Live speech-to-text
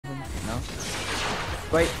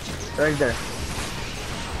Wait, right there.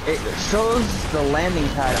 It shows the landing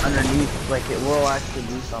pad underneath, like it will actually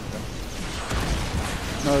do something.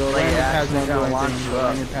 No, the Like landing pads actually won't do gonna launch anything. you The up.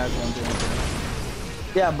 landing pads won't do anything.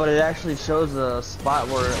 Yeah, but it actually shows a spot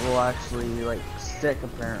where it will actually like stick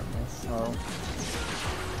apparently. Oh.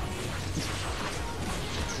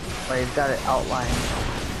 Like it's got it outlined.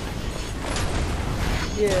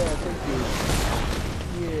 Yeah, thank you.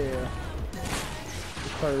 Yeah.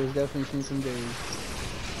 This part has definitely seen some days.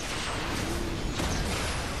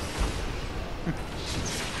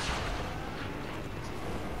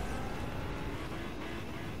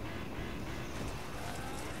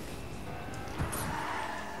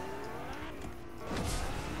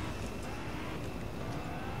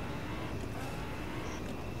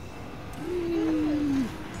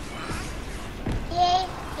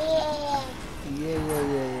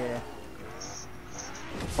 Yeah.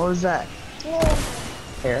 What was that?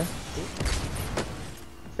 Hair?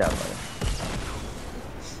 That way.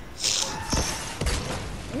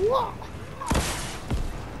 Whoa.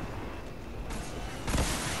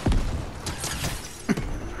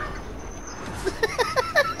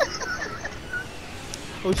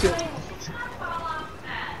 Oh shit.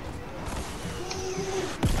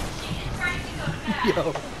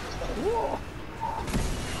 Yo. Whoa.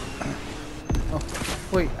 Oh,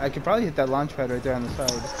 wait, I could probably hit that launch pad right there on the side.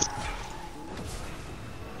 Let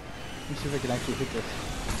me see if I can actually hit this.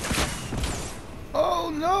 Oh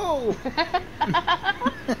no!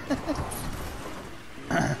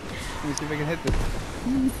 Let me see if I can hit this.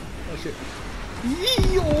 Oh shit.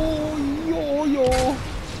 Yo.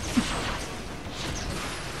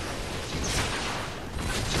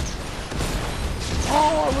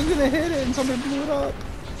 Oh, I was gonna hit it and somebody blew it up.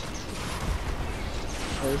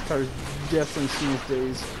 Oh, this car's definitely seen its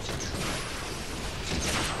days.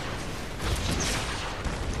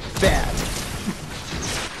 Bad.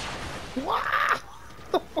 What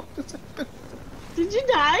the fuck just happened? Did you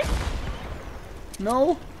die?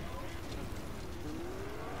 No.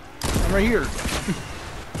 I'm right here.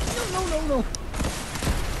 No.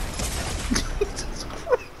 Jesus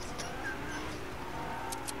Christ.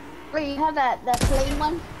 Wait, you have that flame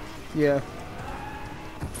one? Yeah.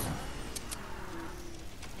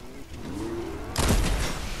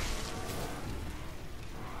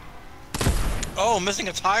 Oh, missing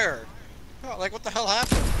a tire. Oh, like what the hell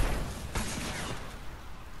happened?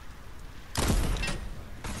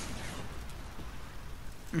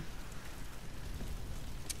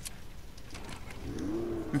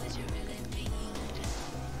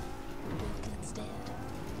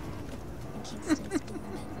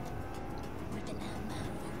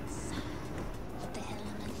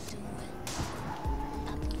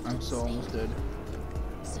 I'm so almost dead.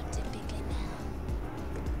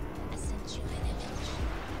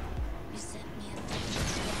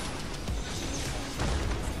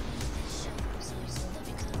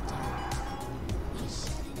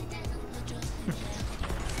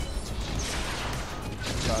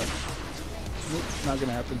 God. Nope, not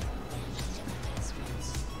gonna happen.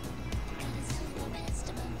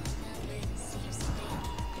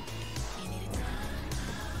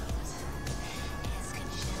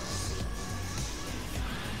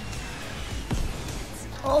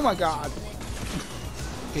 Oh my god!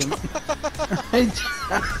 Damn it.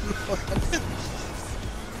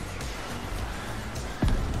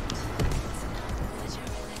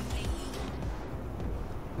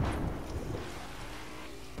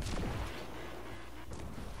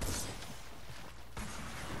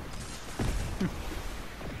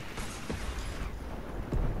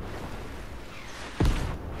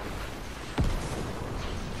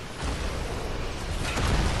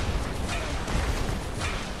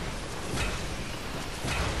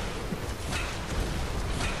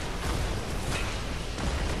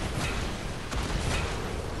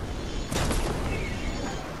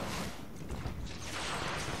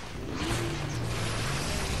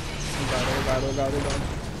 Oh god.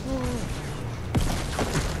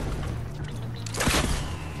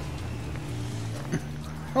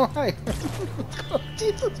 Oh hi! Oh,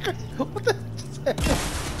 Jesus Christ! What the heck just happened?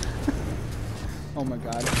 Oh my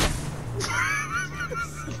god.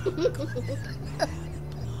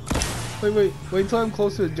 Wait until I'm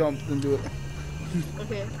close to the jump, then do it.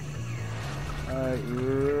 Okay.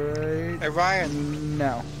 Right. Hey Ryan.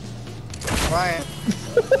 Now. Ryan.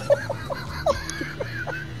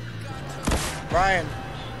 Ryan.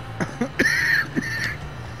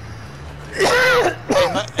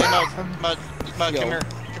 Mud, come here.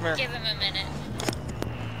 Give him a minute.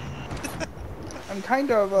 I'm kind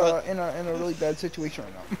of in a really bad situation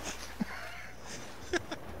right now.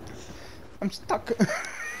 I'm stuck.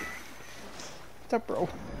 What's up, bro?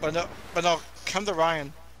 But no, come to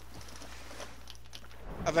Ryan.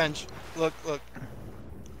 Avenge. Look.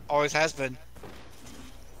 Always has been.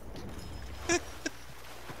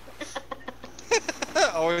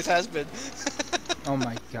 Always has been. Oh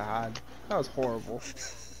my god. That was horrible.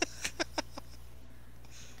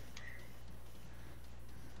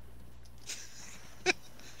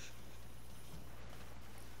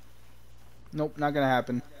 Nope, not gonna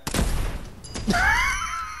happen.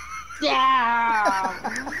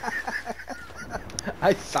 Yeah.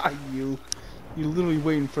 I saw you. You literally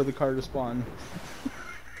waiting for the car to spawn.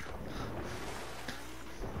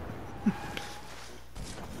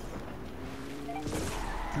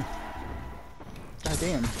 God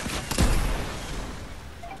damn.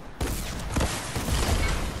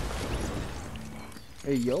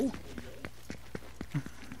 Hey yo.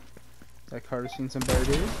 That car has seen some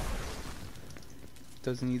better days.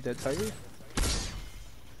 Doesn't need that tire.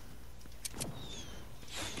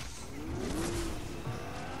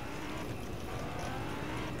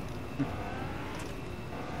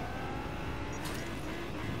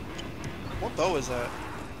 What bow is that?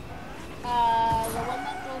 The one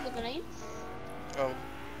that throws the grenades. Oh.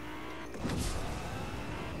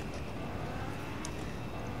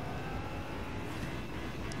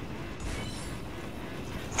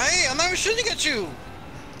 Hey, I'm not even shooting at you!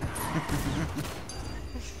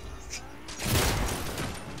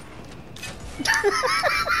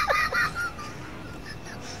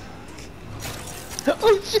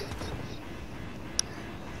 Oh shit!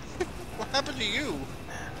 What happened to you?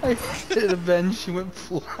 I hit a bench, she went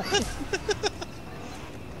flying.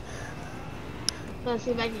 Let's see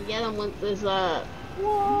if I can get him with this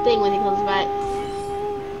thing when he comes back.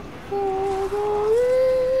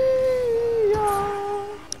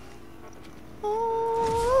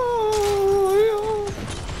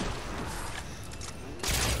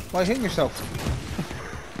 Why hitting yourself?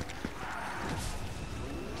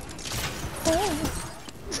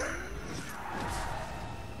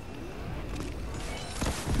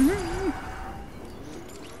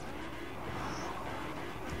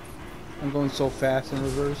 I'm going so fast in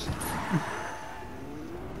reverse.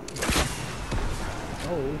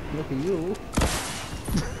 Oh, look at you.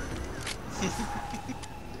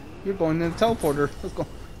 You're going in the teleporter. Let's go.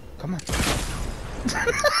 Come on. Jesus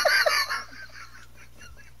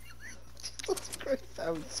Christ,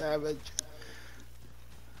 that was savage.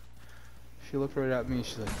 She looked right at me.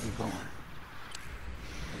 She's like, "Keep going."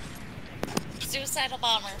 Suicidal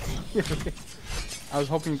bomber. I was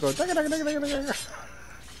hoping you'd go. "Daga, daga, daga, daga, daga."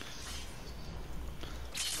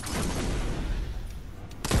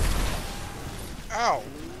 Ow!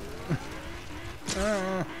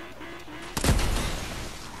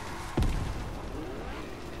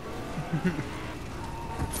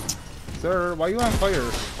 Sir, why are you on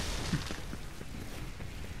fire?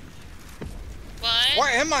 What?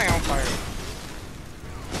 Why am I on fire?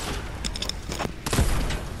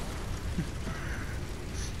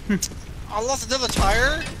 I lost another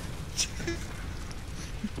tire?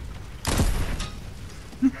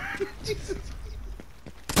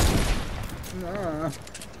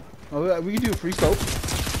 Oh, we can do a free scope.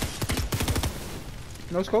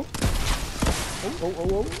 No scope.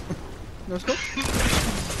 Oh. No scope.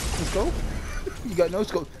 No scope. You got no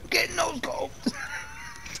scope. Get no scope.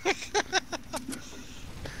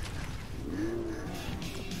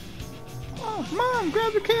 Oh, Mom,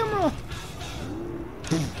 grab the camera.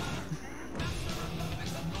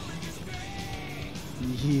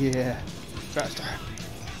 Yeah. Faster.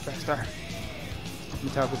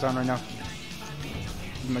 Metallica's on right now.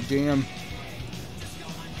 This is my jam.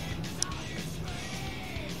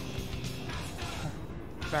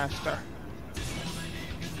 Faster.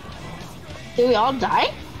 Did we all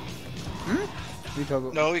die?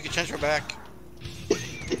 Metallica. No, you can change her back.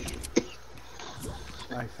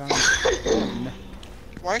 I found one.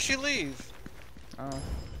 Why'd she leave?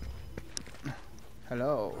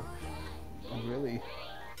 Hello. Oh, really?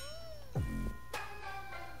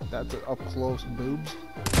 That's up close boobs.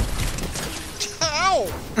 Ow!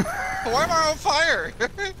 Why am I on fire?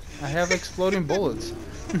 I have exploding bullets.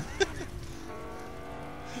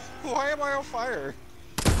 Why am I on fire?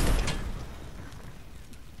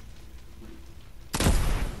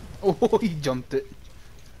 Oh, he jumped it.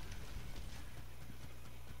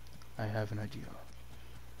 I have an idea.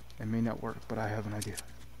 It may not work, but I have an idea.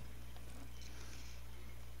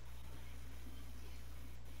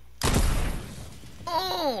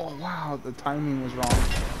 Oh, wow, the timing was wrong.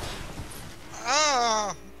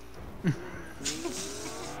 Ah!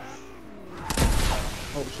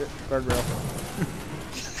 Oh shit, guardrail.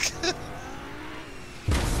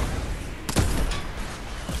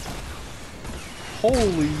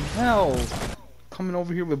 Holy hell! Coming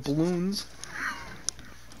over here with balloons.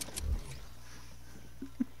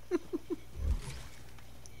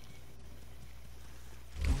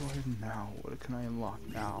 What now? What can I unlock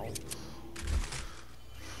now?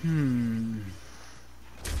 You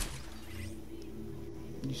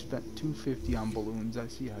spent $250 on balloons. I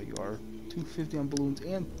see how you are. $250 on balloons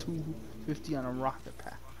and $250 on a rocket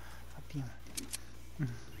pack. God damn it.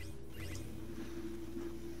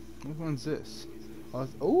 Which one's this?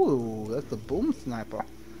 Oh, that's the boom sniper.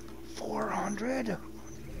 400.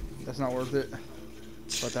 That's not worth it.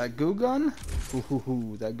 But that goo gun?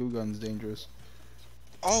 Ooh, that goo gun's dangerous.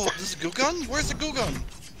 Oh, this is goo gun? Where's the goo gun?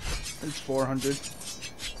 It's 400.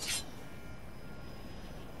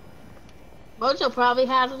 Mojo probably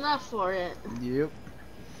has enough for it. Yep.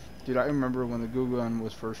 Dude, I remember when the goo gun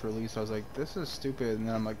was first released, I was like, this is stupid. And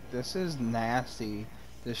then I'm like, this is nasty.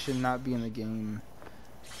 This should not be in the game.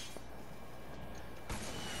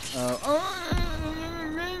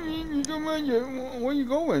 Where you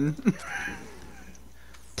going?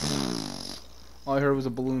 All I heard was a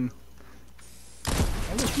balloon.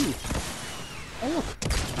 Oh, look, you. Oh, look.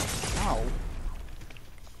 Ow.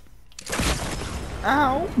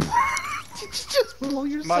 Ow. Did you just blow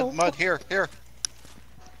yourself? Mud, here.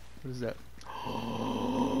 What is that?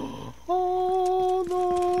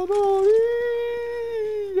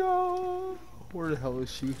 Where the hell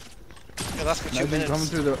is she? Yeah, that's for 2 Imagine minutes. coming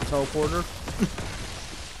through the teleporter.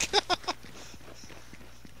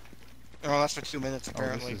 Oh, that's for 2 minutes Oh,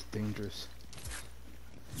 apparently. this is dangerous.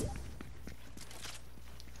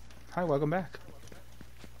 Hi, welcome back.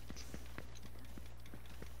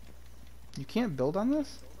 You can't build on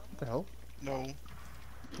this? What the hell? No.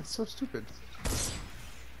 That's so stupid.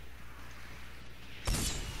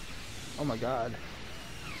 Oh my god.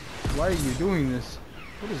 Why are you doing this?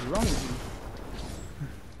 What is wrong with you?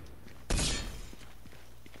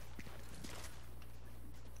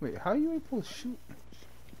 Wait, how are you able to shoot?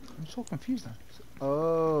 I'm so confused now.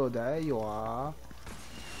 Oh, there you are.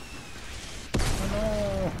 Oh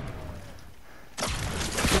no.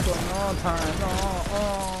 People, no time. No,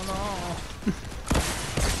 oh no.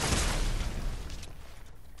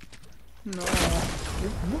 No.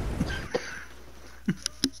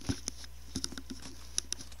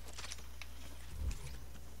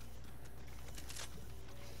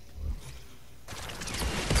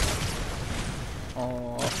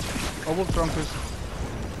 Oh, whoop, drunkers.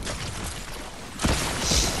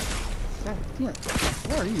 God damn.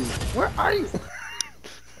 Where are you? Where are you?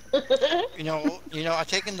 You know, I've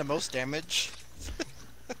taken the most damage.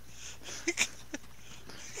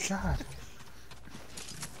 God.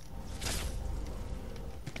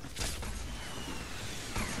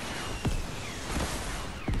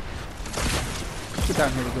 Get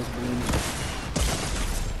down here with those balloons.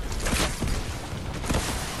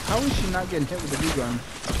 How is she not getting hit with the goo gun?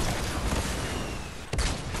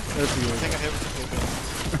 There she I is. think I hit with the goo gun.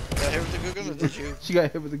 Did I hit with the goo gun or did you? She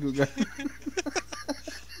got hit with the goo gun.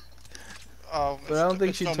 Oh, But I don't think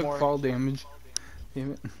it's she no took more. fall damage.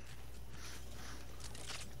 Damn it.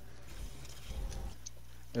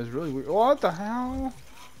 It was really weird. What the hell?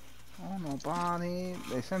 Oh, nobody.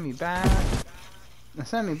 They sent me back. They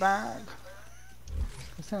sent me back.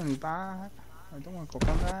 They sent me back. I don't want to go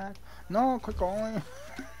come back. No, quit going.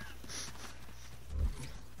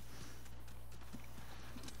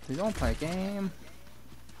 They don't play a game.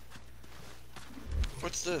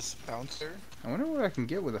 What's this? Bouncer? I wonder what I can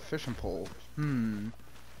get with a fishing pole. I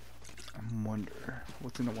wonder.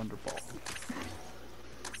 What's in the wonder ball?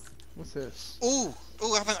 What's this? Ooh,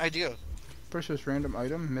 I have an idea. Precious random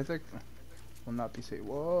item. Mythic. Will not be saved.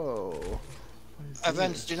 Whoa. What is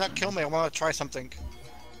Evans, this? do not kill me. I want to try something.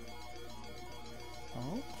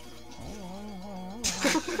 Oh.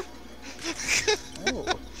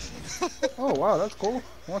 Oh. Oh, wow, that's cool.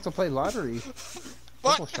 Who wants to play lottery?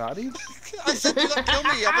 What? Double shotty? I said do not kill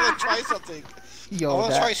me. I'm gonna try something. Yo, I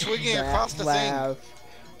wanna that, try swinging that across the thing. laugh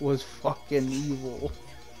was fucking evil.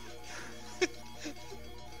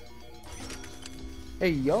 Hey,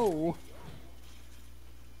 yo.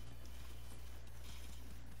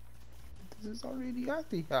 This is already out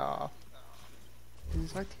here. This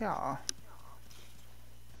is right here.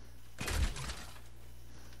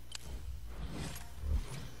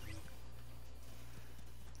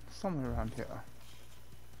 Somewhere around here.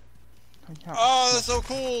 Right here. Oh, that's so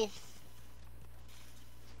cool.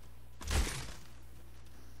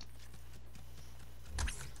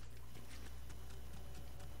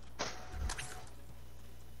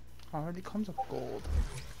 Already comes with gold.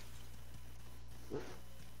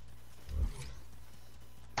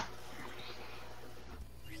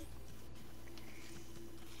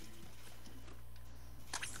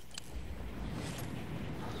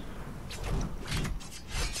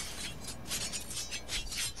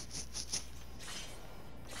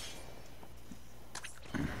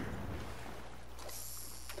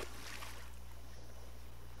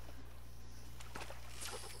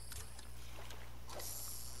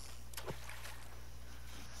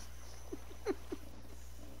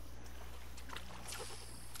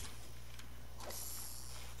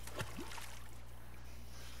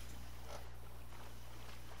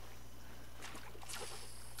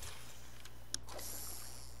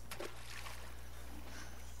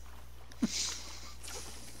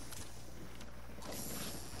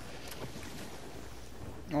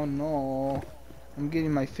 Oh no. I'm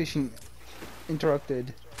getting my fishing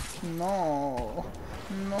interrupted. No.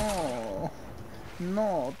 No.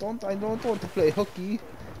 No. I don't want to play hooky.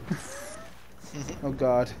 Oh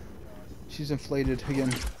god. She's inflated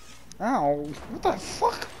again. Ow. What the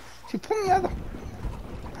fuck? She pulled me out of the...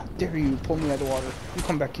 How dare you pull me out of the water? You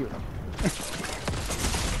come back here. Oh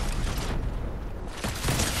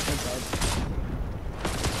god.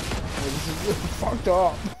 Oh, this is really fucked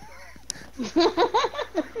up.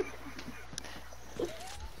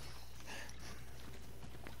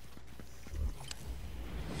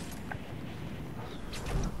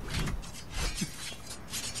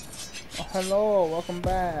 Oh, hello, welcome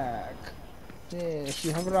back. Yes,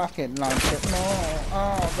 you have a rocket launcher. No,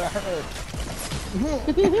 oh, that hurt.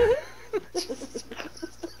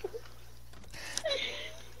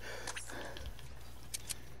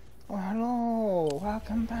 Oh, hello,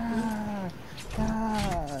 welcome back.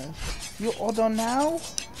 Yes. You order now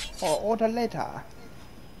or order later?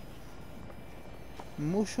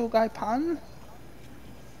 Mushugai pan?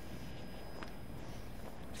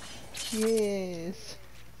 Yes.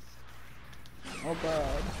 Oh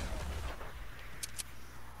god.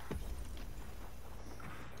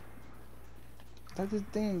 That is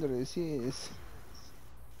dangerous, yes.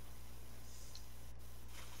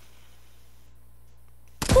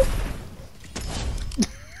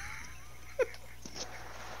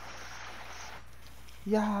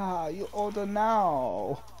 Yeah, you order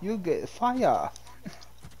now. You get fire.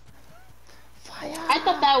 Fire. I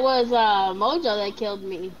thought that was Mojo that killed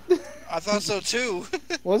me. I thought so too.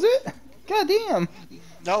 Was it? God damn.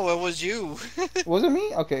 No, it was you. Was it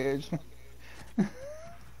me? Okay.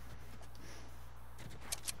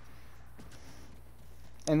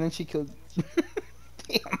 And then she killed...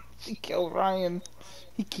 Damn, she killed Ryan.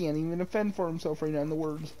 He can't even defend for himself right now in the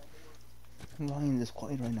words. Ryan is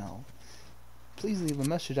quiet right now. Please leave a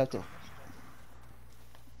message out there.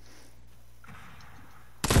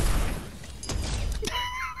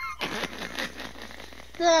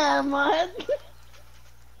 Damn it.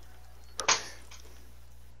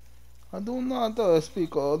 I do not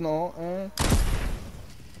speak, no.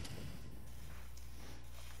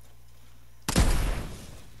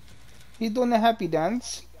 He's doing a happy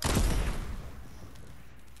dance.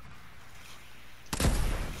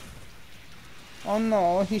 Oh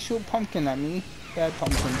no, he shoot pumpkin at me. Bad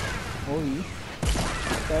pumpkin. Oh yeah.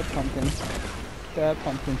 Bad pumpkin. Bad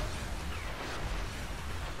pumpkin.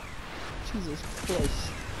 Jesus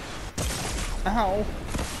Christ. Ow.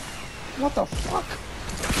 What the fuck?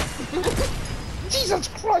 Jesus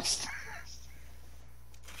Christ!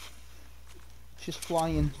 She's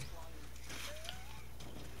flying.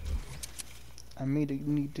 I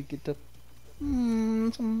need to get the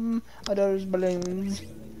some other balloons.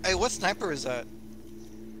 Hey, what sniper is that?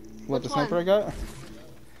 What, Which the sniper one? I got?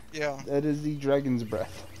 Yeah. That is the Dragon's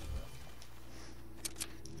Breath.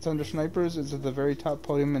 It's under snipers. It's at the very top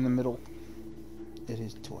podium in the middle. It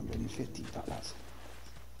is $250.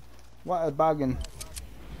 What a bargain.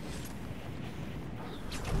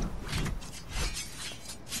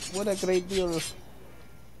 What a great deal.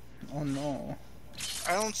 Oh no.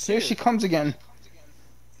 I don't see Here it. she comes again.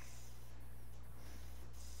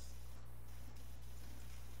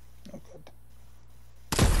 Oh god.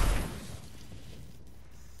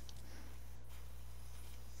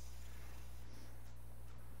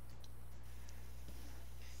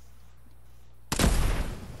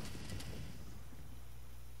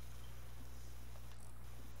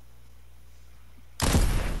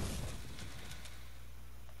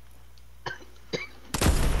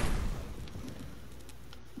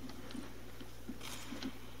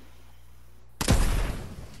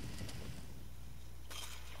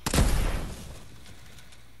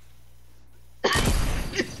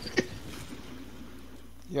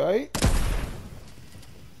 You alright?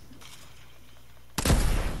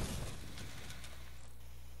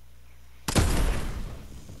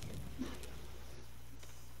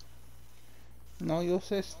 No, you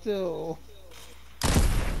stay still.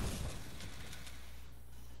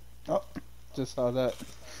 Oh, just saw that.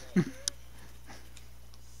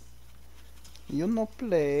 You no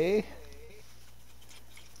play.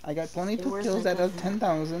 I got 22 Where's kills my out of gun?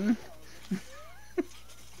 10,000.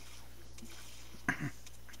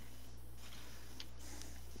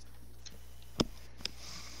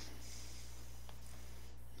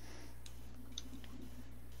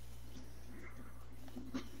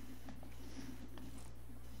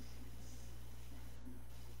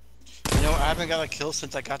 You know, I haven't got a kill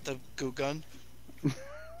since I got the goo gun.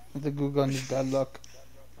 The goo gun is bad luck.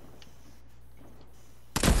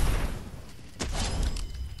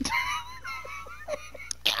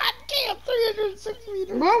 God damn, 306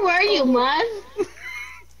 meters. Where you, man?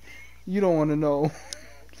 You don't want to know.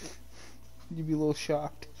 You'd be a little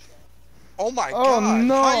shocked. Oh my Oh, god!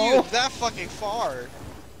 no. How are you that fucking far?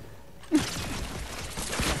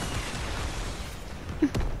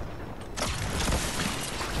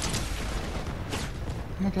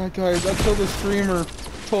 Oh my god, guys, I killed the streamer.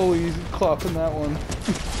 Totally clopping that one.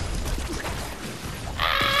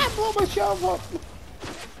 Ah, blow my shelf up.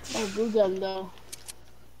 Oh, good gun though.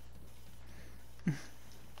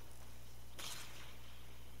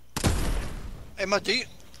 Hey,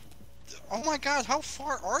 oh my god, how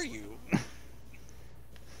far are you?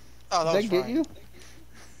 Oh, that Did was I get Ryan. you?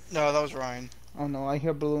 No, that was Ryan. Oh no, I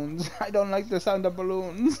hear balloons. I don't like the sound of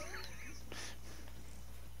balloons.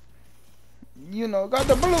 You know, got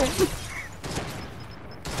the balloon.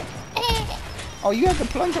 Oh, you have the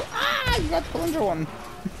plunger. Ah, you got the plunger one.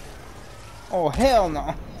 Oh, hell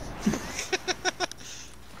no.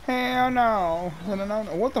 Hell no. No, no,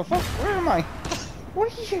 no. What the fuck? Where am I? Where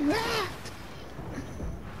are you at?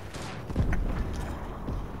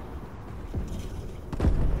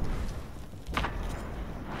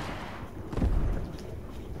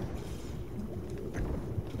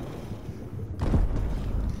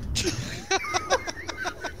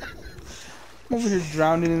 I'm over here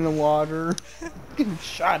drowning in the water, getting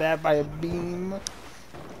shot at by a beam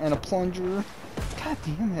and a plunger. God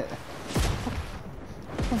damn it.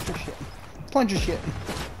 Plunger shit. Plunger shit.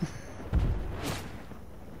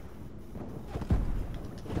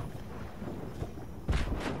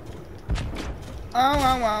 Ow,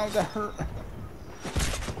 ow, ow, that hurt.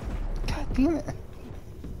 God damn it.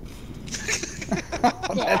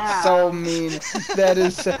 Oh, that's so mean. That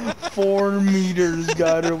is 4 meters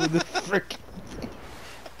got her with the frick.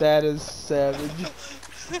 That is savage.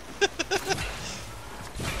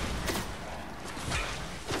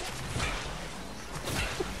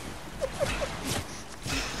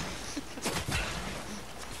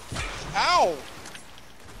 Ow!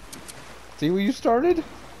 See where you started?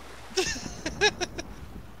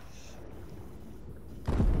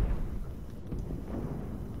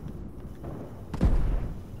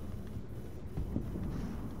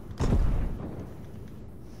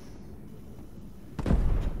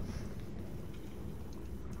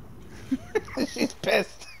 She's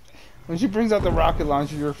pissed. When she brings out the rocket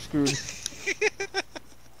launcher, you're screwed.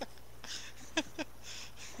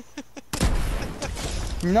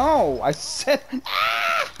 No, I said.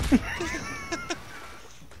 Ah!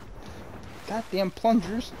 Goddamn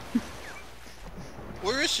plungers.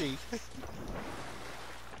 Where is she?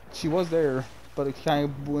 She was there, but it kind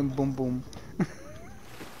of went boom boom.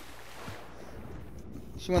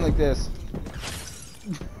 She went like this.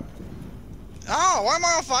 Oh, why am I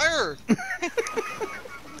on fire?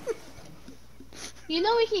 You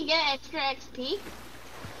know we can get extra XP?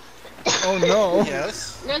 Oh no.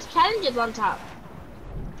 Yes. There's challenges on top.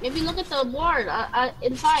 Maybe look at the board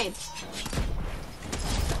inside.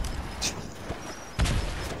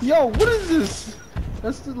 Yo, what is this?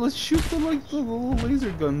 Let's shoot the little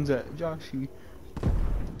laser guns at Joshy.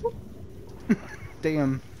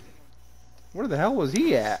 Damn. Where the hell was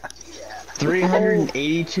he at?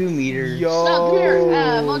 382 meters. Yo, Look, here,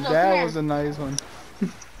 Mojo, come that here. was a nice one.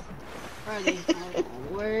 Where are they?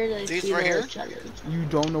 Where did I These see right the here? challenge? You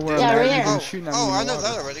don't know where Yeah, I'm right at. You've here. been shooting at me Oh, in I the know water.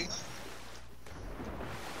 that already.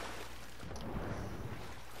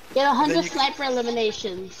 Get 100 Then you- sniper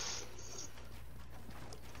eliminations.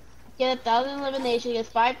 Get 1,000 eliminations, get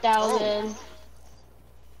 5,000.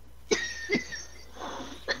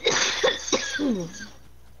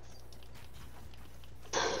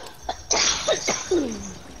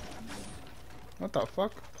 What the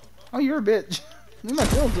fuck? Oh, you're a bitch. Leave my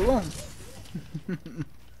builds alone.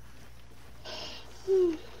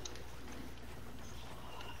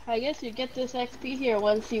 I guess you get this XP here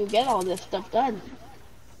once you get all this stuff done.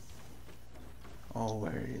 Oh,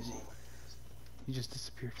 where is he? He just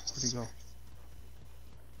disappeared. Where'd he go?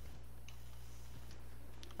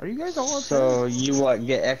 Are you guys all up So you what,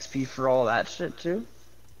 get XP for all that shit too?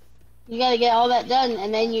 You gotta get all that done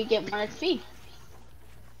and then you get more XP.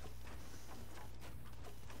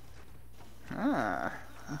 Ah,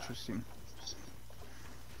 interesting.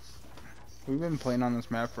 We've been playing on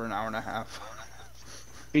this map for an hour and a half.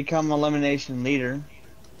 Become elimination leader.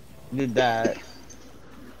 Did that.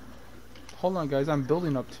 Hold on, guys. I'm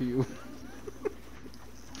building up to you.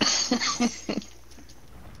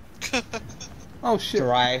 Oh shit!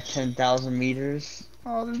 Drive 10,000 meters.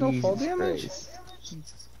 Oh, there's no fall Jesus damage. Christ.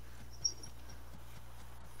 Jesus.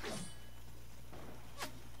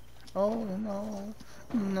 Oh no,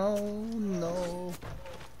 no, no.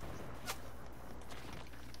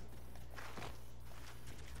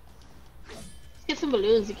 Get some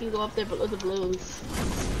balloons. You can go up there with the balloons.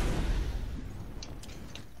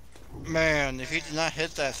 Man, if you did not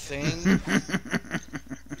hit that thing,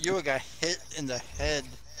 you would got hit in the head.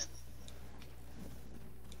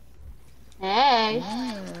 Hey,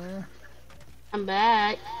 Yeah. I'm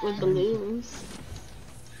back with balloons.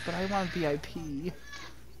 But I want VIP.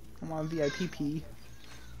 I want VIP.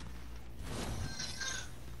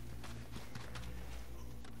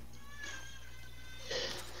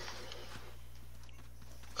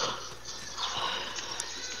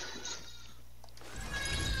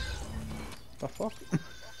 The fuck?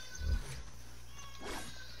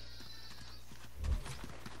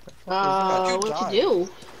 How'd you What you do?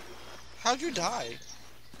 How'd you die?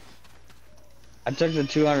 I took the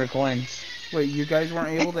 200 coins. Wait, you guys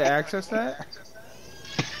weren't able to access that?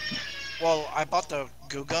 Well, I bought the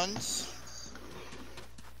goo guns.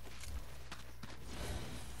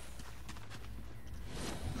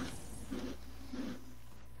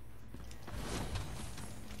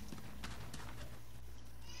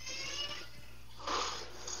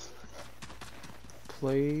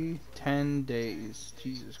 Play 10 days.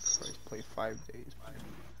 Jesus Christ, play 5 days.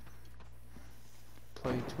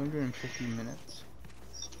 Play 250 minutes.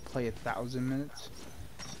 Play 1,000 minutes.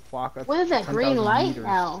 Walk What is that green 10,000 light meters.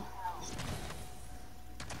 now?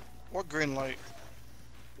 What green light?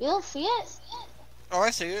 You don't see it? Oh, I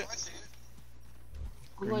see it.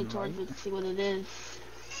 I'm going towards it to see what it is.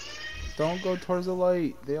 Don't go towards the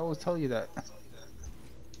light. They always tell you that.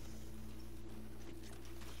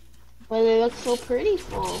 But it looks so pretty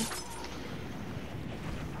full.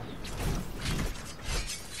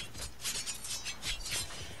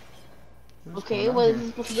 Okay, what is it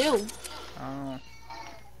supposed to do? Oh.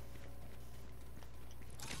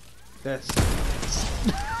 This.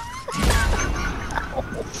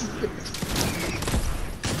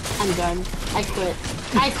 I'm done. I quit.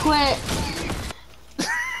 I quit!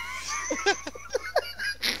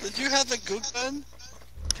 Did you have the goo gun?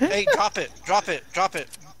 Hey, drop it. Drop it. Drop it.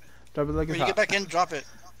 Drop it like When it's you get hot. back in, drop it.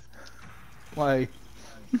 Why?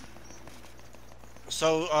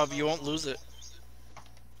 So, you won't lose it.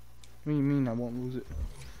 What do you mean I won't lose it?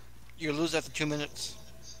 You lose after 2 minutes.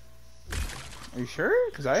 Are you sure?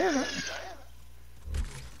 Because I haven't.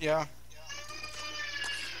 Yeah.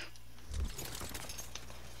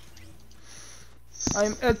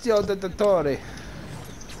 I'm Ezio the Dottore.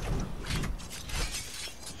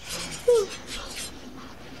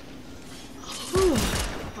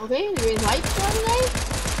 Okay, green lights on there?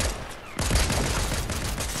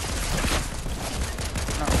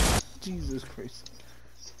 Oh, Jesus Christ.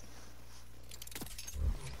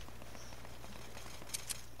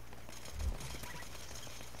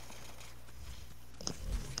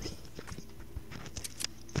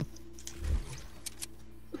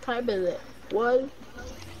 What time is it? 1?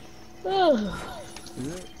 Ugh. Is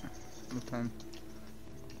it? What time?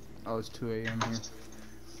 Oh, it's 2 a.m. here.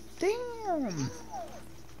 Damn!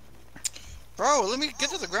 Bro, let me get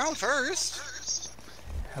to the ground first.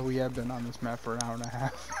 Hell, we have been on this map for an hour and a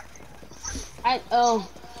half. Oh.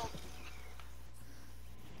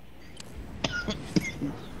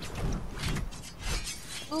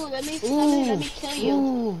 Ooh, let me kill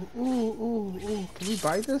you. Ooh. Can we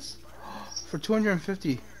buy this? For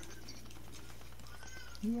 250.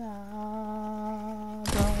 Yeah.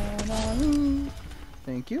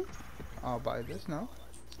 Thank you. I'll buy this now.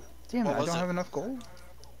 Damn it, What I was don't it? have enough gold.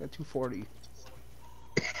 Got 240.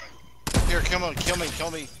 Here, kill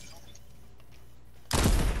me.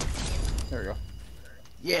 There we go.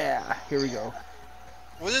 Yeah, here we go.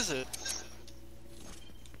 What is it?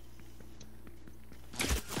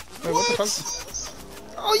 Wait, what the fuck?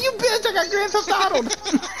 Oh, you bitch! I got Grand Theft Auto!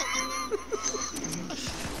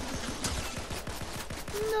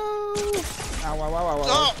 No! Ow, ow, ow, ow, ow.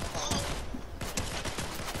 Oh!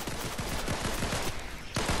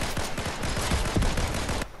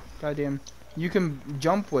 Goddamn. You can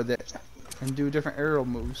jump with it and do different aerial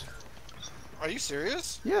moves. Are you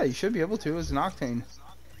serious? Yeah, you should be able to. It's an octane.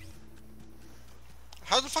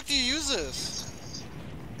 How the fuck do you use this?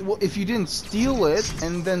 Well, if you didn't steal it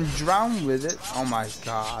and then drown with it, oh my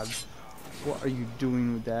god. What are you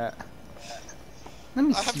doing with that? Let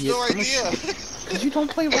me I have see no it. idea. Because you don't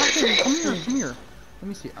play Rocket League. Come here, come here. Let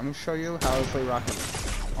me see. I'm going to show you how to play Rocket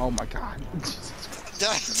League. Oh my god. Jesus Christ. Did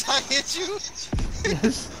I hit you?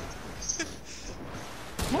 Yes.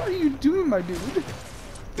 What are you doing, my dude?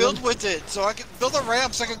 Build with it, so I can build a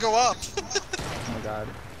ramp so I can go up. Oh my god.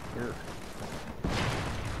 Here.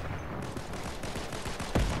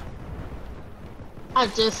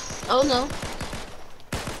 Oh no.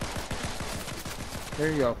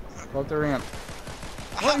 There you go. Go up the ramp.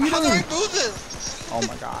 How What are you do I doing? move this? Oh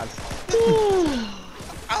my god. I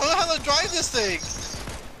don't know how to drive this thing.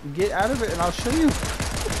 Get out of it and I'll show you.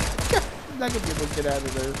 I'm not gonna be able to get out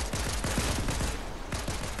of there.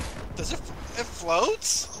 Does it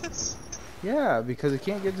floats? Yeah, because it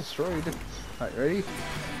can't get destroyed. Alright, ready?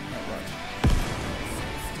 Alright,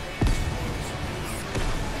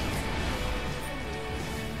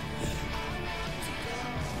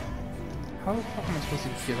 how the fuck am I supposed to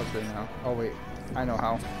get up there now? Oh wait, I know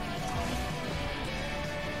how.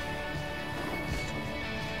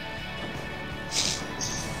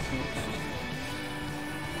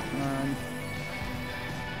 Come on.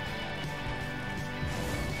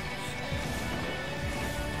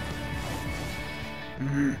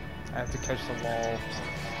 I have to catch the wall.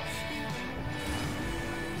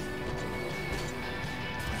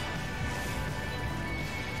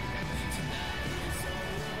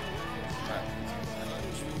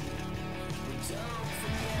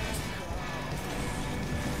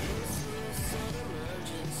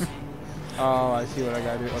 Oh, I see what I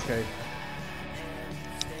gotta do. Okay.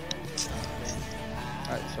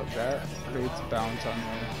 Alright, so that creates bounce on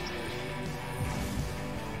there.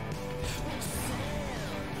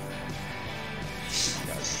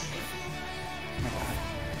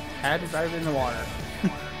 Had to dive in the water.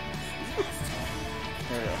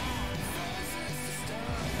 There we go.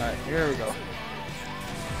 Alright, here we go.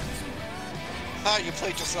 Ah, you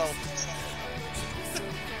played yourself.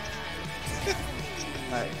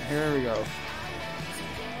 Alright, here we go.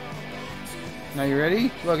 Now you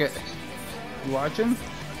ready? Look it. You watching?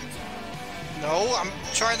 No, I'm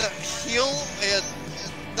trying to heal and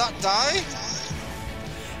not die.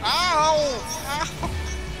 Ow! Ow!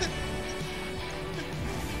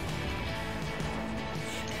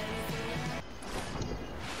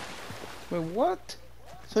 Wait, what?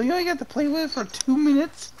 So you only got to play with it for 2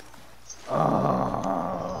 minutes? Oh,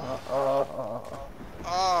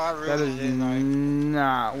 I that really is didn't.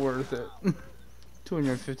 not worth it.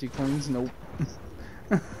 250 coins? Nope.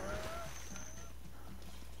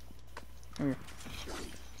 Here.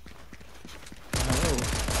 Hello.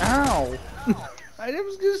 Ow! I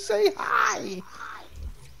was gonna say hi!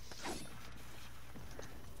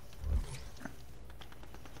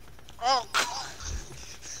 Oh!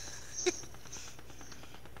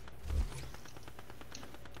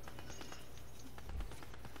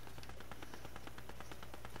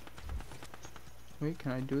 Wait,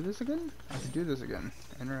 can I do this again? I can do this again.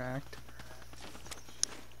 Interact.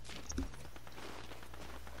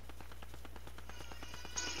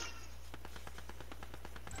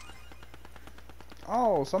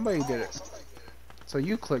 Oh, somebody did it. So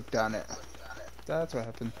you clicked on it. That's what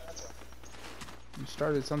happened. You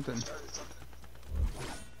started something.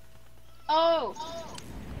 Oh!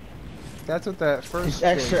 That's what that first It's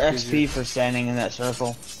extra stage gives XP you. for standing in that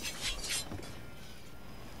circle.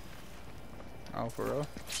 Oh, for real?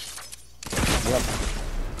 Yep.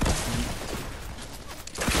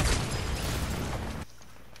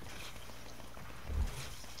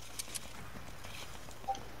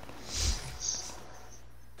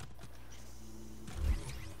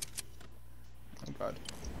 Oh god.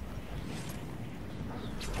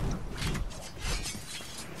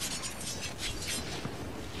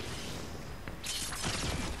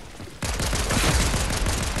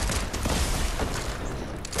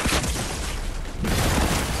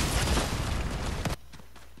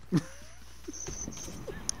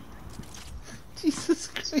 Jesus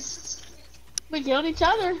Christ. We killed each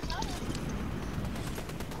other.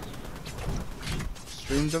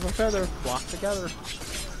 Streams of a feather flock together.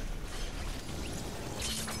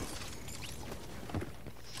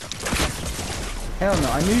 Hell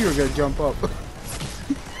no, I knew you were gonna jump up.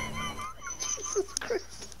 Jesus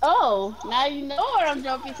Christ. Oh, now you know where I'm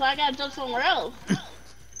jumping, so I gotta jump somewhere else.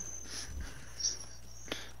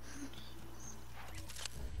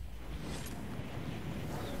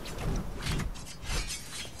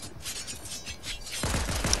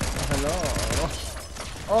 Hello.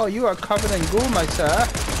 Oh, you are covered in goo, my sir.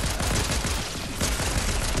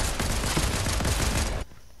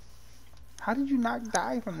 How did you not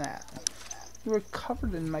die from that? You were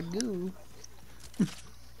covered in my goo.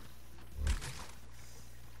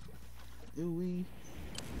 Ooey.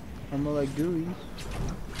 Or more like gooey.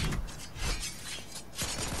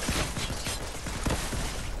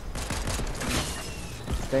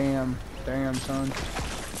 Damn. Damn, son.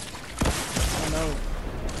 Oh no.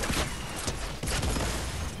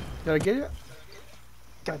 Did I get it?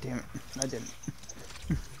 God damn it. I didn't.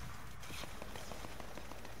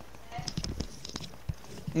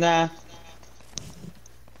 Nah.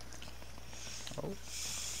 Oh.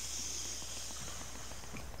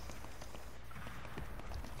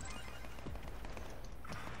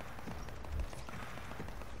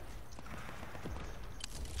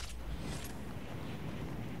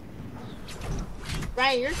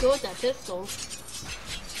 Brian, you're good with that pistol.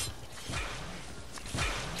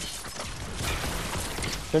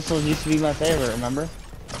 Pistols used to be my favorite, remember?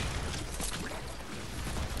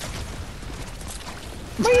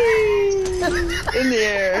 In the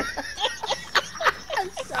air.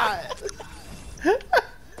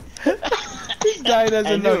 He died as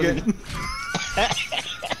a nugget.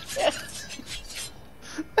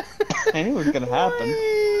 I knew it was gonna happen.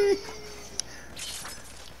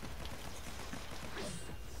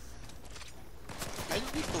 I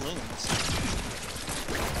need balloons.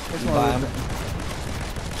 Which Buy one 'em. was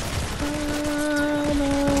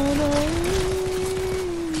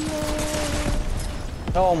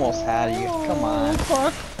I almost had you. Come on.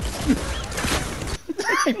 Fuck.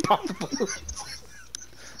 He popped the balloons.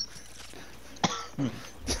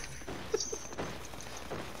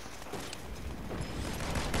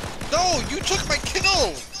 No, you took my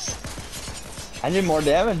kill! I did more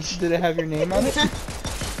damage. Did it have your name on it? Okay.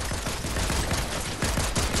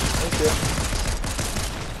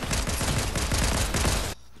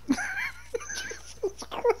 Jesus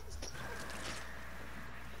Christ.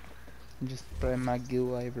 I'm just spreading my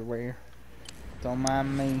goo everywhere. Don't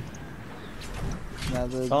mind me.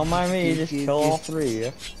 Don't mind me, just kill all three.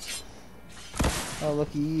 Yeah? Oh, look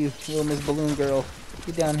at you, little Miss Balloon Girl.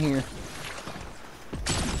 Get down here.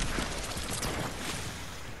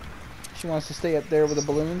 She wants to stay up there with the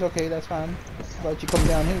balloons. Okay, that's fine. How about you come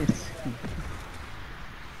down here?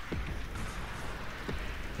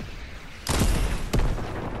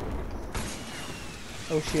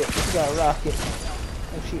 Oh shit, she got a rocket.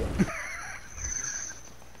 Oh shit.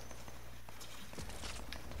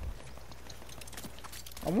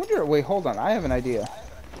 I wonder, wait, hold on, I have an idea.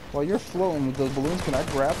 While you're floating with those balloons, can I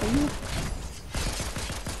grapple you?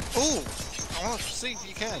 Ooh, I want to see if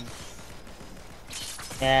you can.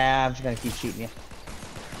 Yeah, I'm just gonna keep shooting you.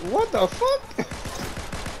 What the fuck?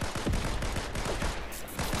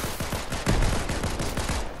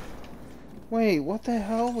 Wait, what the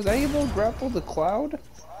hell? Was I able to grapple the cloud?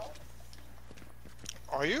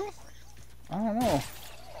 Are you? I don't know.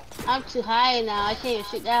 I'm too high now. I can't even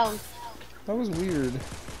shoot down. That was weird.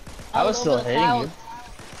 I was still over the hitting cloud. you.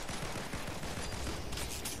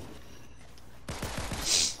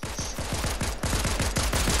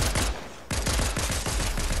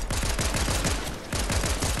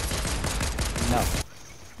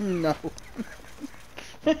 No.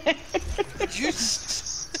 Did you?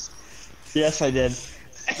 Yes, I did.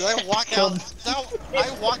 Did I walk out? No, I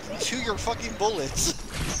walked into your fucking bullets.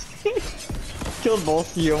 Killed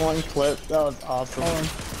both of you in one clip. That was awesome.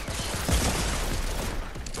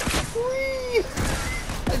 Whee!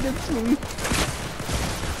 I did too.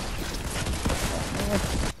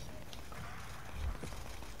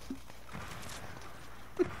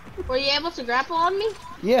 Were you able to grapple on me?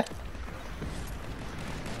 Yeah.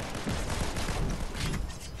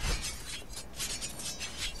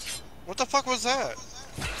 What the fuck was that?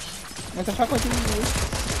 What the fuck was it?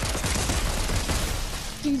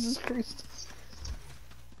 Jesus Christ.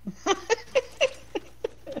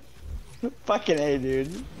 Fucking A,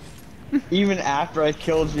 dude. Even after I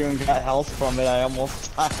killed you and got health from it, I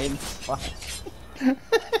almost died. Fuck.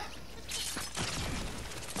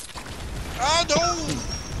 Ah, no!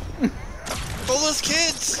 Bullet's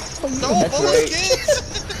kids! No, That's Bullet's right. kids!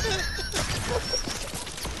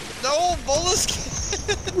 No, Bullet's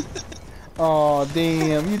kids! Oh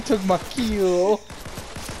damn, you took my kill.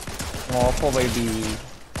 Oh, poor baby.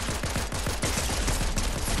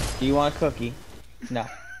 Do you want a cookie? No.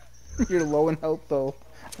 You're low in health though.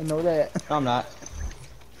 I know that. No, I'm not.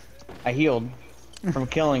 I healed from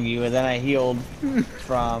killing you, and then I healed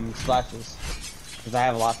from splashes. Because I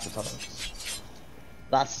have lots of those.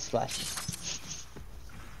 Lots of splashes.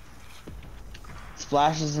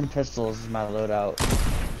 Splashes and pistols is my loadout.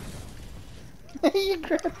 You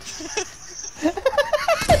grabbed.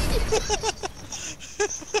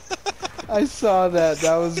 I saw that.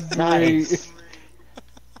 That was great. Nice.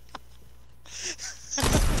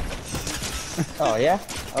 Oh yeah?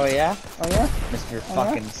 Oh yeah? Oh yeah? Mr. Oh,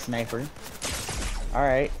 fucking yeah? sniper.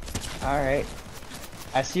 Alright. Alright.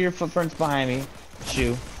 I see your footprints behind me.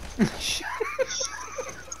 Shoe. I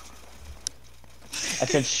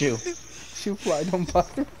said shoe. Shoe fly, don't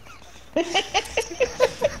bother.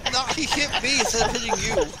 No, he hit me instead of hitting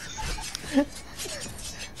you.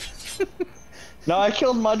 No, I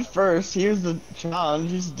killed Mud first. Here's the challenge.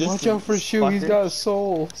 He's distant. Watch out for Shoe, he's fucker. got a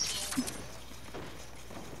soul.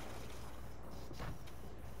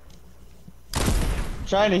 I'm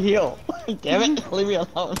trying to heal. Damn it, leave me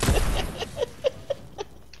alone.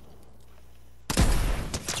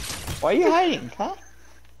 Why are you hiding, huh?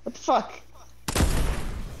 What the fuck?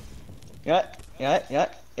 You know what? Yeah.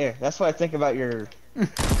 Here, that's what I think about your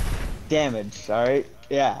damage. All right.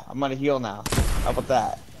 Yeah, I'm gonna heal now. How about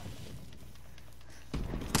that?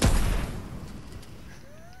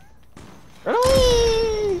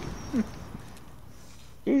 Whee!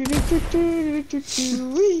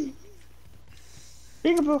 Whee!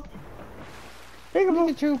 Peekaboo!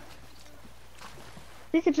 Peekaboo!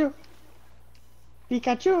 Pikachu. Pikachu!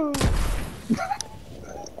 Pikachu!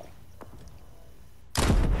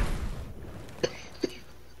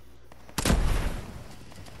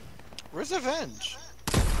 Where's Avenge?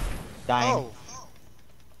 Dying. Oh.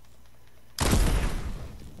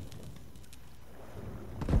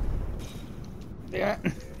 Yeah.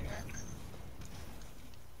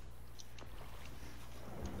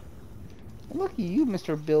 Lucky you,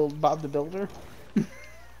 Mr. Bob the Builder.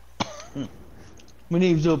 My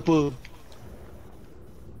name's Bob.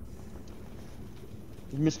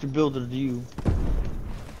 Mr. Builder to you.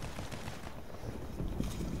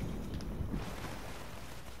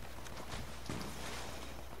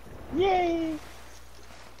 Yay!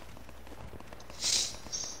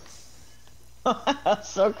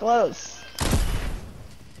 So close.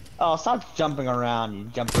 Oh, stop jumping around, you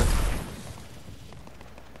jumper.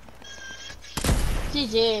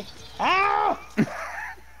 GG. Ow!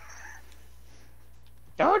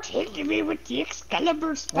 Don't hit me with the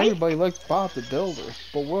Excalibur spike. Everybody likes Bob the Builder,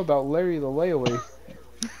 but what about Larry the Layaway?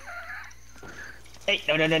 Hey,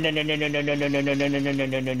 no.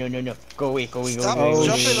 Go away. Stop Oh,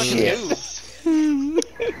 jumping like a shit. noob.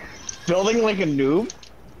 Building like a noob?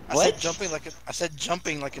 I What? said jumping like a. I said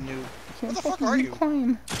jumping like a noob. What the fuck Fucking are you?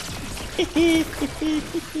 climb.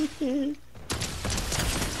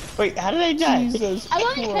 Wait, how did I die? Jesus. I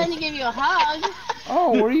was only trying to give you a hug.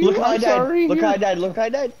 Oh, were you? Look how I I'm died. sorry. Look Here. how I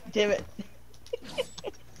died. Damn it.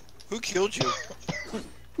 Who killed you?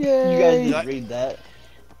 Yay. You guys didn't read that.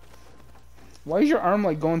 Why is your arm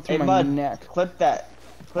like going through Hey, my Mud, neck? clip that.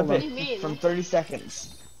 Clip Hold on. What do you mean? it from 30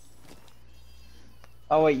 seconds.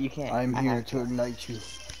 Oh wait, you can't. I'm I here have to ignite you.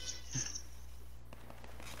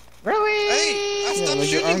 Really? Hey, I Yeah, stopped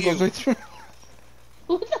like your arm shooting goes you. right through.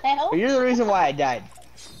 Who the hell? But you're the reason why I died.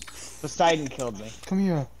 Poseidon killed me. Come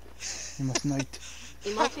here. You must knight.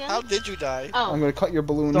 Emotion? How did you die? Oh. I'm gonna cut your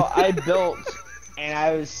balloon. So I built, and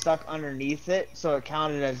I was stuck underneath it, so it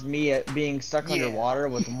counted as me being stuck Yeah. underwater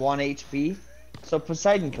with 1 HP. So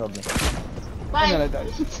Poseidon killed me. Bye. And then I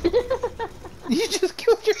died. You just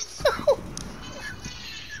killed yourself.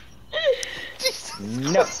 Jesus.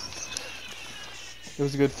 No. It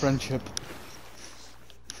was a good friendship.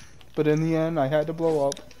 But in the end, I had to blow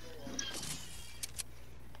up.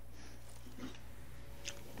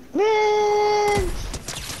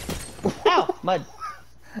 Ow, mud.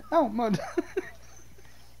 Ow, mud.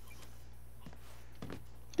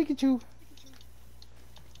 Pikachu.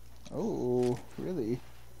 Oh, really?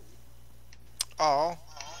 Oh.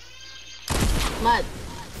 Mud.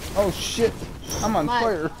 Oh shit! I'm on Mud.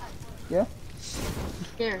 fire. Yeah?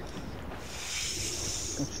 Here.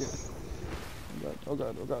 Oh shit. Oh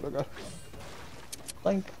god, oh god, oh god.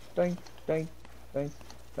 Doink, doink, doink, doink,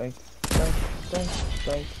 doink, doink,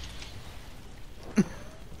 doink, doink.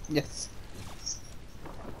 Yes.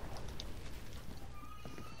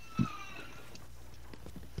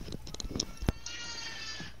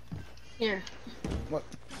 Here. What?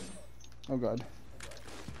 Oh god.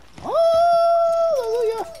 Oh,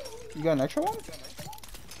 hallelujah! You got an extra one?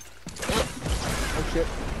 Oh shit.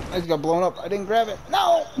 I just got blown up. I didn't grab it.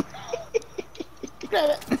 No!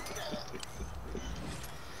 Grab it.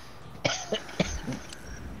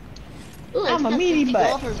 Ooh, I'm a it's got meaty 50 butt.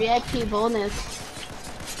 gold for VIP bonus.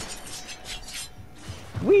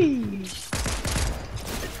 Whee!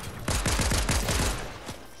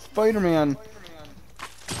 Spider-Man.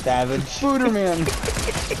 Savage. Spooderman.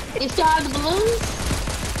 You still have the balloons?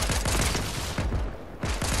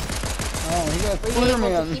 Oh, he got Were you able to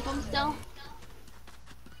Spooderman. keep them still?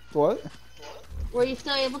 What? Were you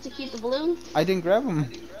still able to keep the balloons? I didn't grab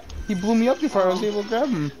him. He blew me up before I was able to grab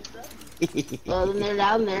him. Well, then they're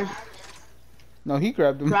down there. No, he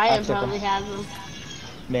grabbed him. Brian took 'em. probably has them.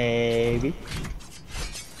 Maybe.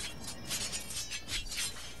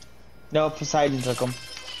 No, Poseidon took him.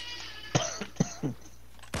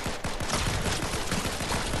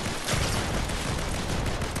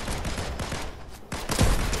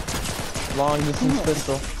 Long distance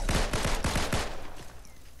pistol.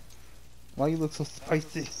 Why you look so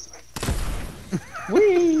spicy?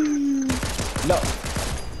 Whee! No.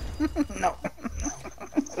 No.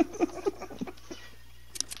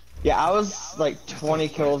 Yeah, I was like 20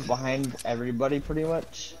 kills behind everybody pretty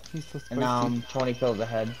much. He's so spicy. And now I'm 20 kills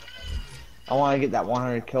ahead. I want to get that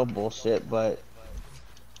 100 kill bullshit, but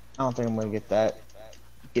I don't think I'm gonna get that.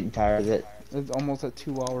 Getting tired of it. It's almost at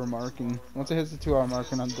 2-hour mark, and once it hits the 2-hour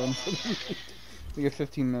mark, and I'm done for the night. We get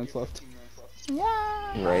 15 minutes left.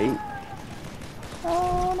 Yeah. Right?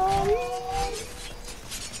 Oh, no.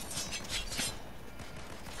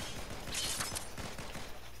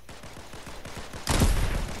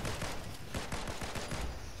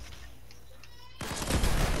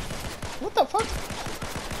 What the fuck?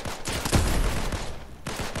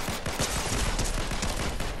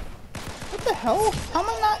 What the hell? How am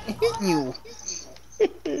I not hitting you?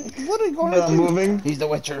 What are you going Then to I'm do? moving, He's the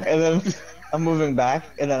Witcher. and then I'm moving back,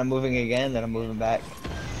 and then I'm moving again, and then I'm moving back.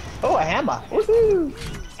 Oh, a hammer! Woohoo!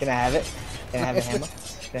 Can I have it? Can I have the hammer?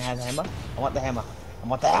 Can I have the hammer? I want the hammer. I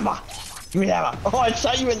want the hammer! Give me the hammer! Oh, I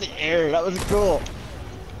shot you in the air! That was cool!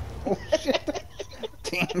 Oh shit.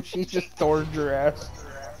 Damn, she just thored your ass.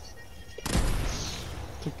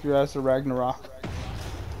 Took your ass to Ragnarok.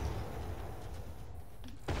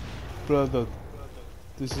 Brother,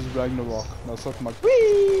 this is Ragnarok. Now suck my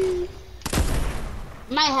wee.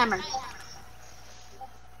 My hammer.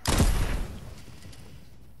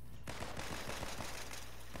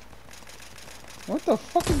 What the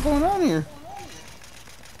fuck is going on here?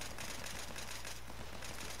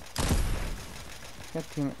 God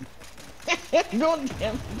damn it. Don't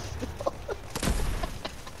damn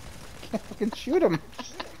Can't fucking shoot him.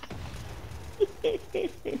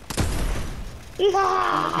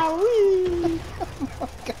 Yeah! Wee!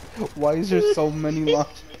 Why is there so many launch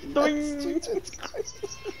Doing. Jesus Christ.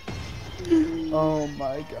 Oh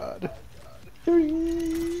my god.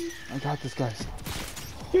 I got this, guys.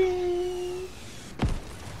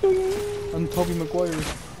 I'm Toby Maguire.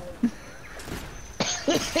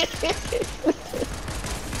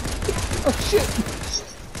 Oh shit!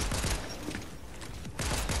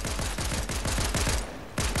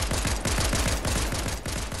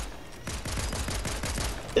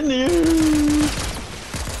 In the air!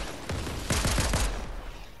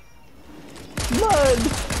 Mud!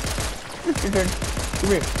 Your turn. Come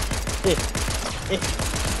here. Eh. Eh.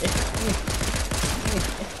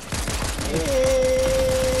 Eh.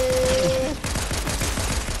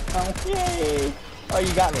 Ow. Yay! Oh,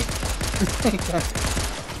 you got me.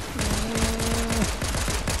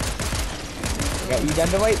 Got you done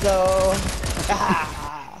to wait though.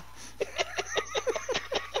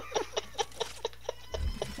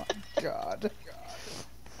 God.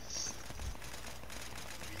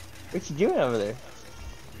 What you doing over there?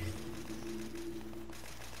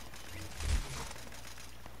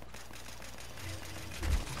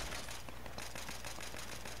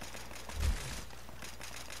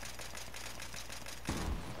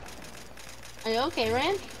 Are you okay,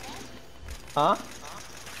 Rand? Huh?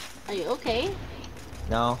 Are you okay?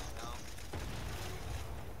 No.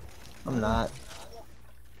 I'm not.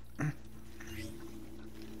 Let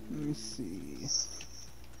me see.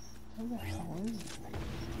 How the hell is it?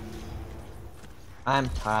 I'm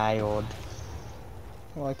tired.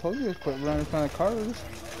 Well, I told you to quit running in front of cars.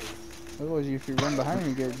 Otherwise, if you run behind me,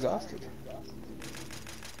 you get exhausted.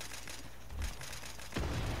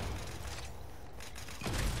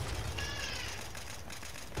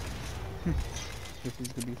 This is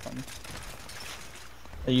gonna be fun.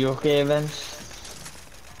 Are you okay, Vince?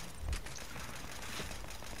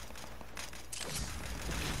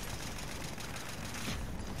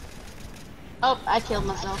 Oh, I killed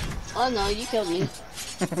myself. Oh no, you killed me.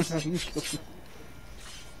 You killed me.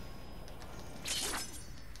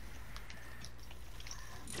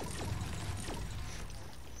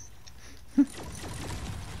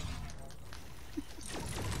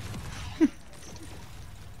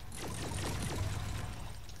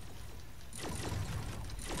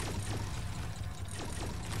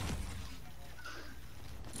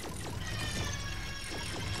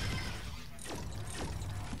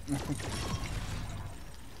 Oh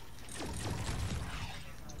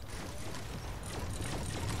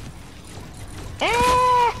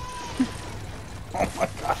my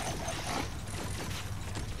god.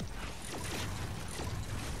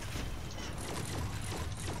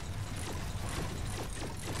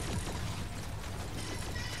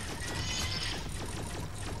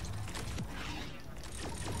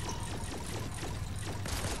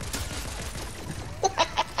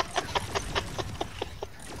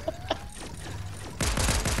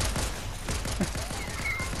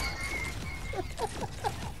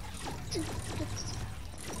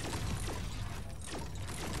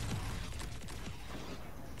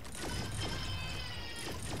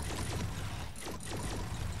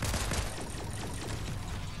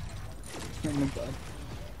 Oh my god.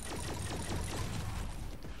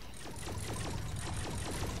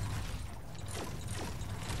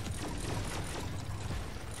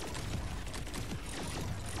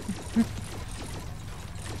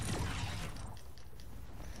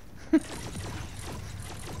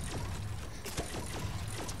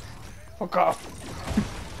 Fuck off!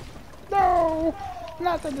 No!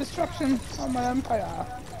 Not the destruction of my empire!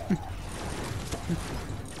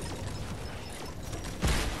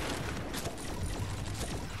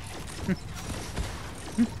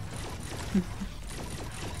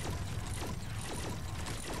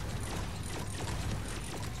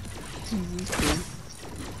 Jesus Christ.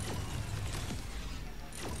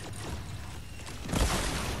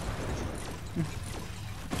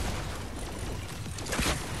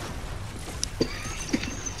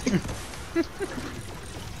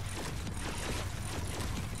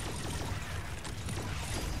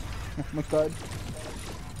 Oh my god.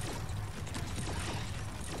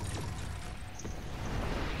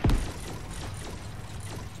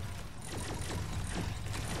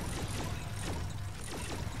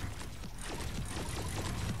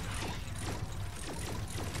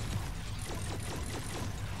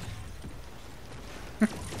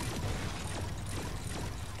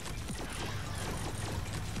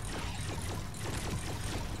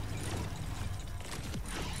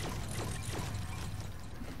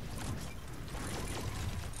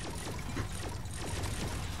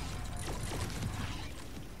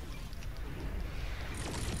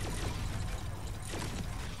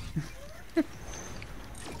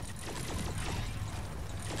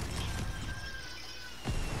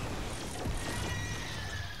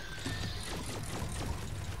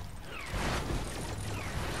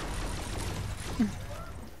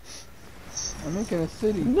 I'm making a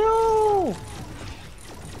city. No!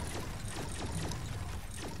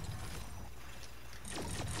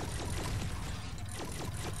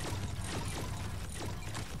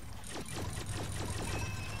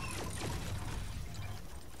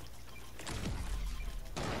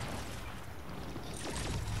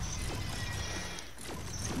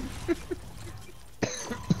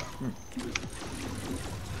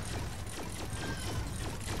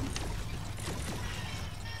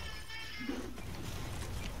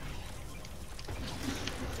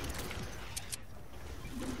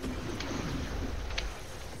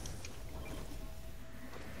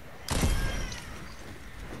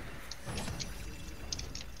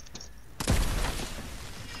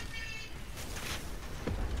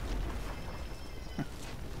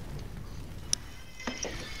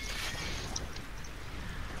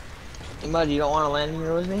 Hey, Mud, you don't want to land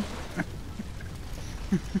here with me?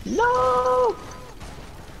 No!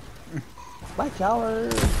 My tower!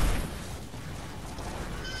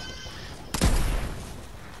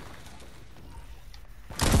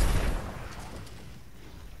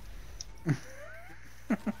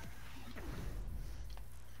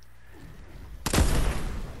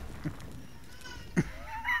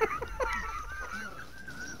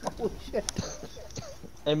 Oh shit.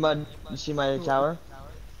 Hey, Mud, you see my tower?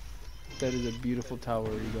 That is a beautiful tower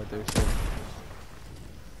you got there, sir.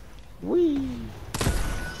 Whee!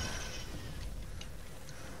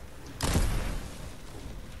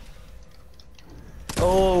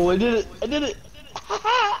 Oh, I did it! I did it!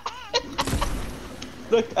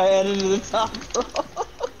 Look, I added to the top, bro.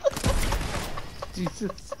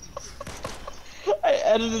 Jesus. I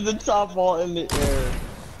added to the top wall in the air.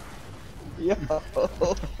 Yo.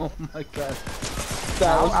 Oh my god.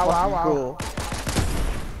 That Ow, was ow, fucking ow, ow. cool.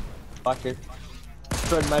 Fucker.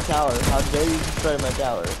 Destroyed my tower. How dare you destroy my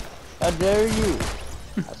tower? How dare you?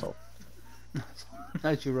 Asshole.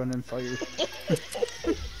 As you run and fire.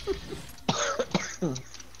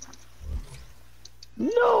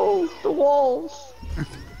 No! The walls!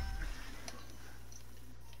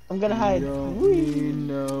 I'm gonna hide. You don't Whee! need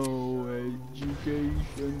no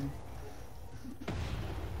education.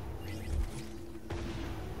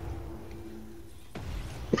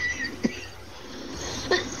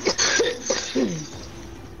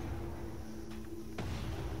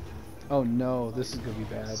 Oh no, this is gonna be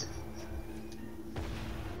bad.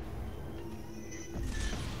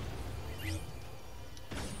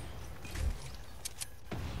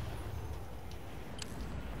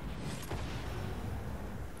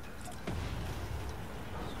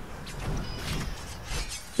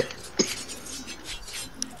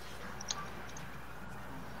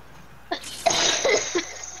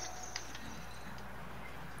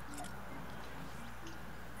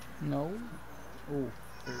 No? Oh,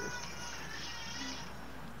 there it is.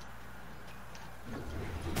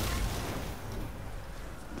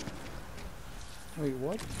 Wait,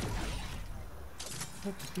 what?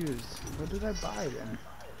 I'm confused. What did I buy then?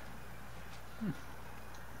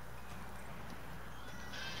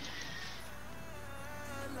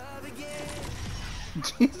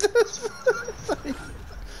 Jesus! Sorry.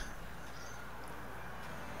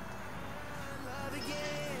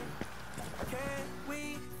 Can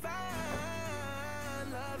we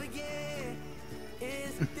find love again?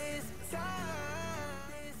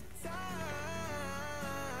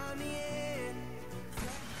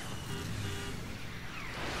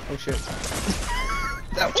 shit.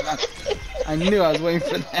 That was not, I knew I was waiting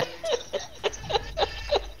for that.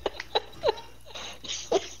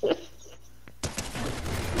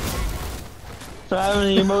 So how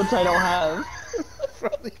many emotes I don't have?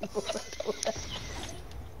 Probably what I don't have.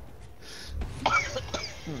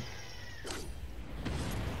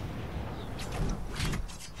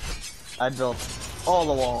 I built all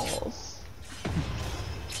the walls.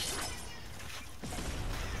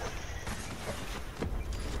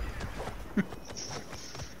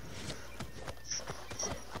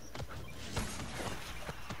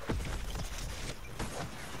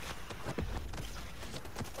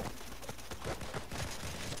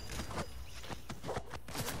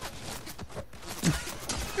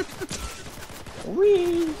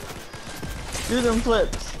 Whee! Do them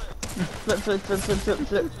flips. Flip, flip, flip, flip, flip,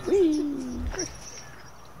 flip. Whee!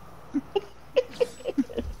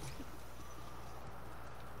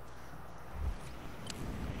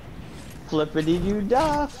 Flippity doo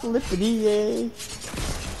dah, flippity yay.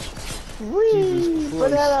 Whee! Jesus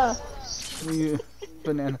Christ. Banana!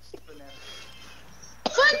 Bananas.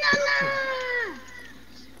 Banana!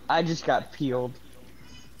 I just got peeled.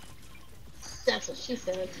 That's what she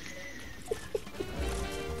said.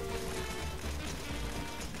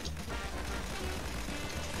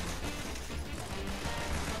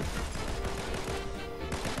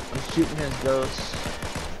 I'm shooting his ghost.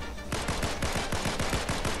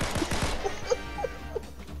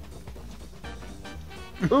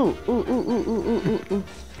 Ooh, ooh, ooh, ooh, ooh, ooh, ooh, ooh.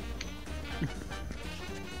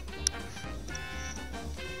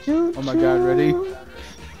 Choo, Oh my god, ready? choo.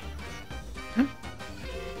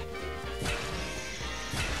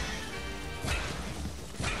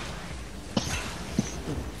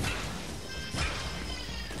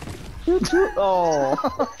 Choo, choo. Oh.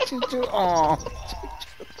 Choo-choo. Aw.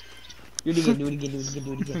 Do it again, do it again, do it again,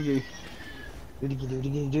 do it again. Okay. Do it again, do it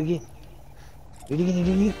again, do it again. Do it again,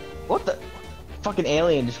 do it again. What the? Fucking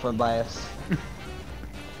alien just went by us.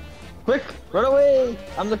 Quick, run away!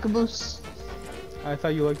 I'm the caboose. I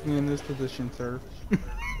thought you liked me in this position, sir.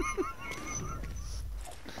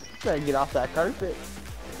 Try to get off that carpet.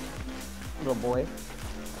 Little boy.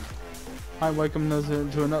 I like him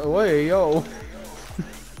to another way, yo.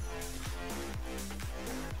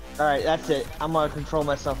 Alright, that's it. I'm gonna control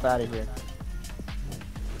myself out of here.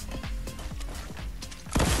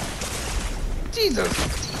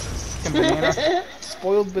 Jesus! Fucking banana.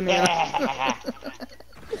 Spoiled banana.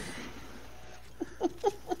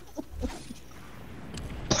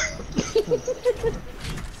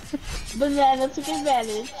 Banana took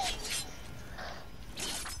advantage.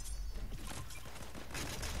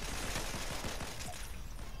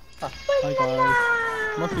 Hi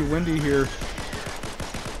guys. Must be windy here.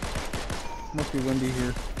 Must be windy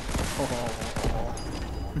here. Oh,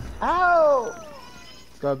 Ow!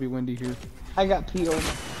 it's gotta be windy here. I got peeled.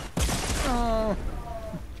 Oh,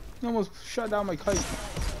 you almost shut down my kite.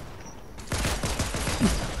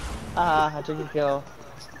 Ah, I took a kill.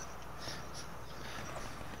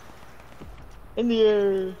 In the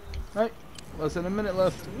air. Alright, less than a minute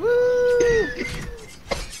left. Woo!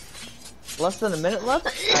 Less than a minute left?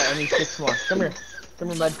 Alright, I need 6 more. Come here. Come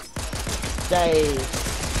here, bud. Die.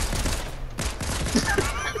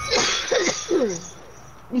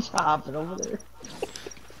 He's hopping over there.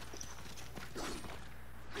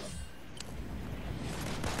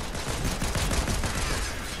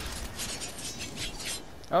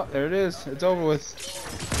 Oh, there it is. It's over with.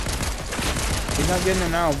 He's not getting it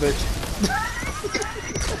now, bitch.